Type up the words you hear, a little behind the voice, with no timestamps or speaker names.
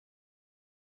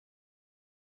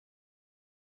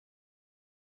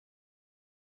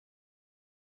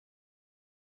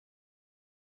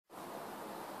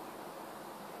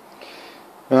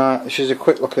Right, this is a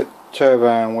quick look at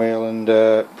turbine wheel and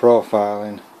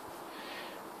profiling.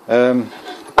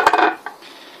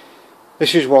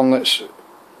 This is one that's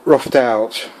roughed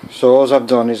out, so all I've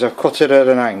done is I've cut it at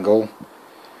an angle,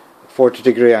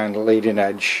 40-degree angle, leading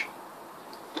edge,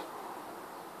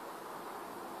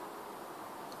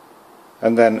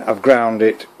 and then I've ground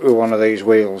it with one of these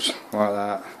wheels like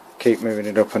that. Keep moving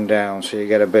it up and down so you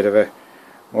get a bit of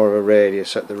more of a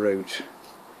radius at the root,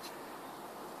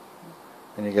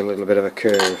 and you get a little bit of a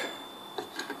curve.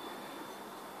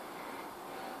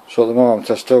 So at the moment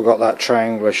I've still got that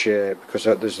triangular shape because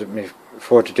there's a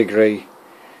 40-degree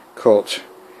cut,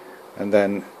 and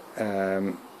then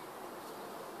the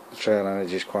trail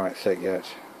edge is quite thick yet.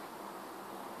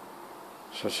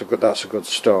 So that's a good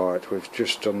start. We've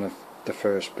just done the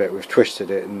first bit. We've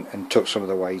twisted it and took some of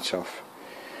the weight off.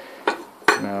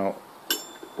 Now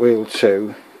wheel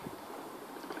 2,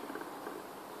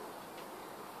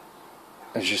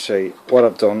 as you see, what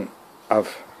I've done,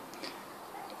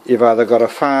 you've either got a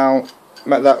file,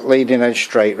 make that leading edge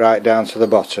straight right down to the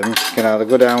bottom. You can either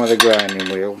go down with a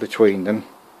grinding wheel between them,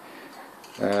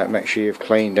 make sure you've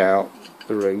cleaned out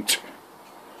the root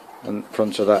and the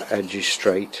front of that edge is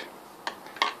straight,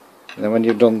 and then when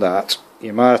you've done that,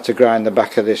 you might have to grind the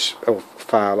back of this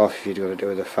file off if you're going to do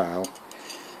with a file.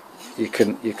 You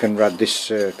can rad this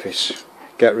surface,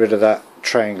 get rid of that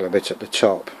triangular bit at the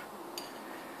top,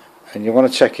 and you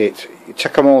want to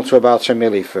take them all to about a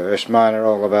milli first. Mine are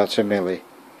all about a milli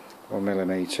or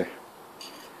millimetre,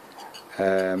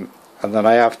 and then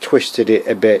I have twisted it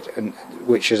a bit,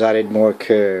 which has added more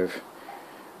curve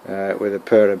with a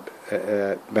pair of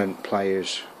bent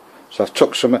pliers. So I've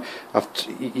took some.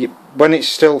 When it's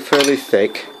still fairly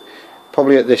thick,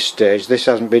 probably at this stage, this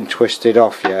hasn't been twisted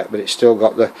off yet, but it's still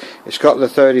got the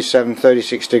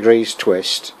 36 degrees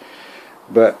twist,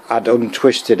 but I'd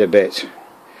untwisted a bit.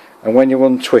 And when you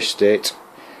untwist it,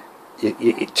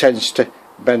 it tends to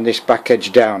bend this back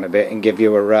edge down a bit and give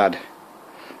you a rad.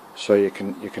 So you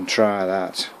can try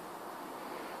that.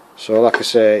 So like I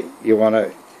say, you want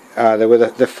to either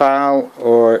with the file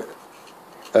or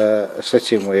a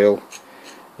slitting wheel,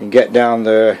 you can get down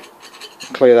there,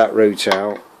 clear that root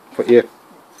out, put your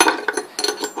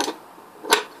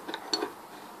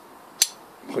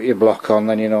block on,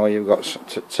 then you know you've got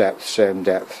same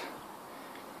depth.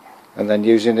 And then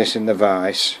using this in the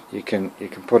vise, you can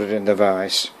put it in the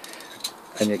vise,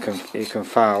 and you can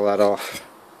file that off,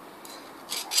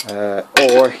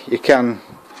 or you can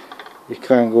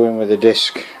go in with a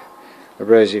disc,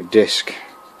 abrasive disc,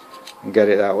 and get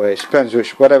it that way. It depends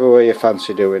whatever way you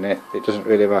fancy doing it. It doesn't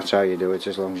really matter how you do it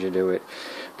as long as you do it.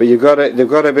 But they've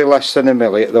got to be less than a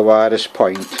milli at the widest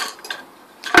point,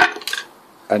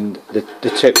 and the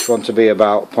tips want to be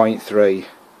about 0.3.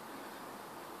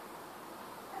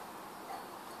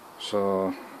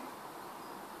 So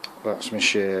that's my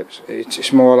shapes.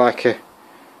 It's more like I've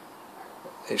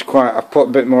put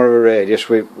a bit more of a radius.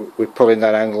 We're pulling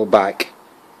that angle back,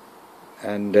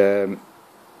 and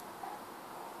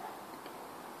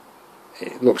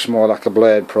it looks more like a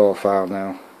blade profile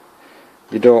now.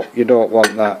 You don't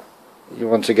want that. You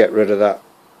want to get rid of that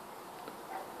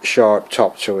sharp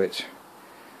top to it,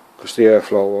 because the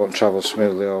airflow won't travel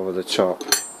smoothly over the top.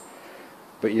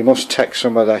 But you must take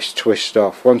some of this twist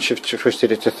off. Once you've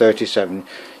twisted it to 37,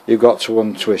 you've got to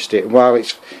untwist it. And while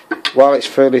it's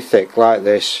fairly thick like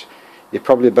this, you're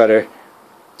probably better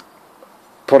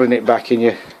putting it back in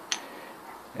your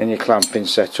clamping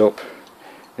setup,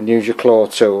 and use your claw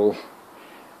tool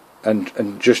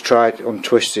and just try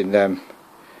untwisting them.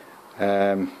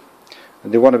 And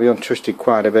they want to be untwisted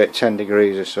quite a bit, 10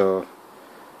 degrees or so.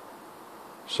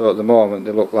 So at the moment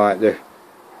they look like they're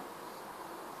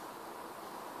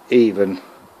even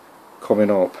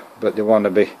coming up, but they want to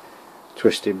be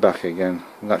twisted back again,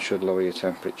 and that should lower your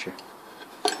temperature.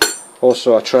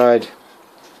 Also, I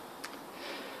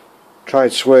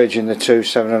tried swaging the two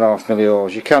 7.5 milli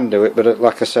holes. You can do it, but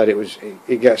like I said,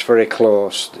 it gets very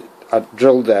close. I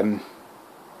drilled them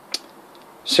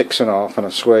 6.5 and I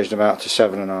swaged them out to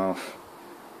 7.5.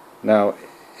 Now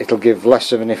it'll give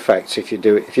less of an effect if you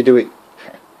do it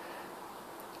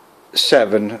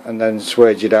 7 and then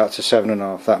swage it out to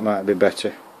 7.5. That might be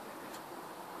better,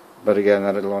 but again,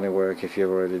 that'll only work if you've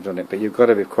already done it. But you've got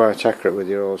to be quite accurate with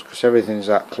your holes, because everything's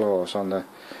that close on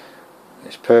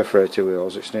it's perforated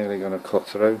wheels. It's nearly going to cut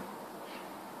through.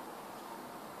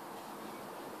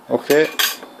 Okay.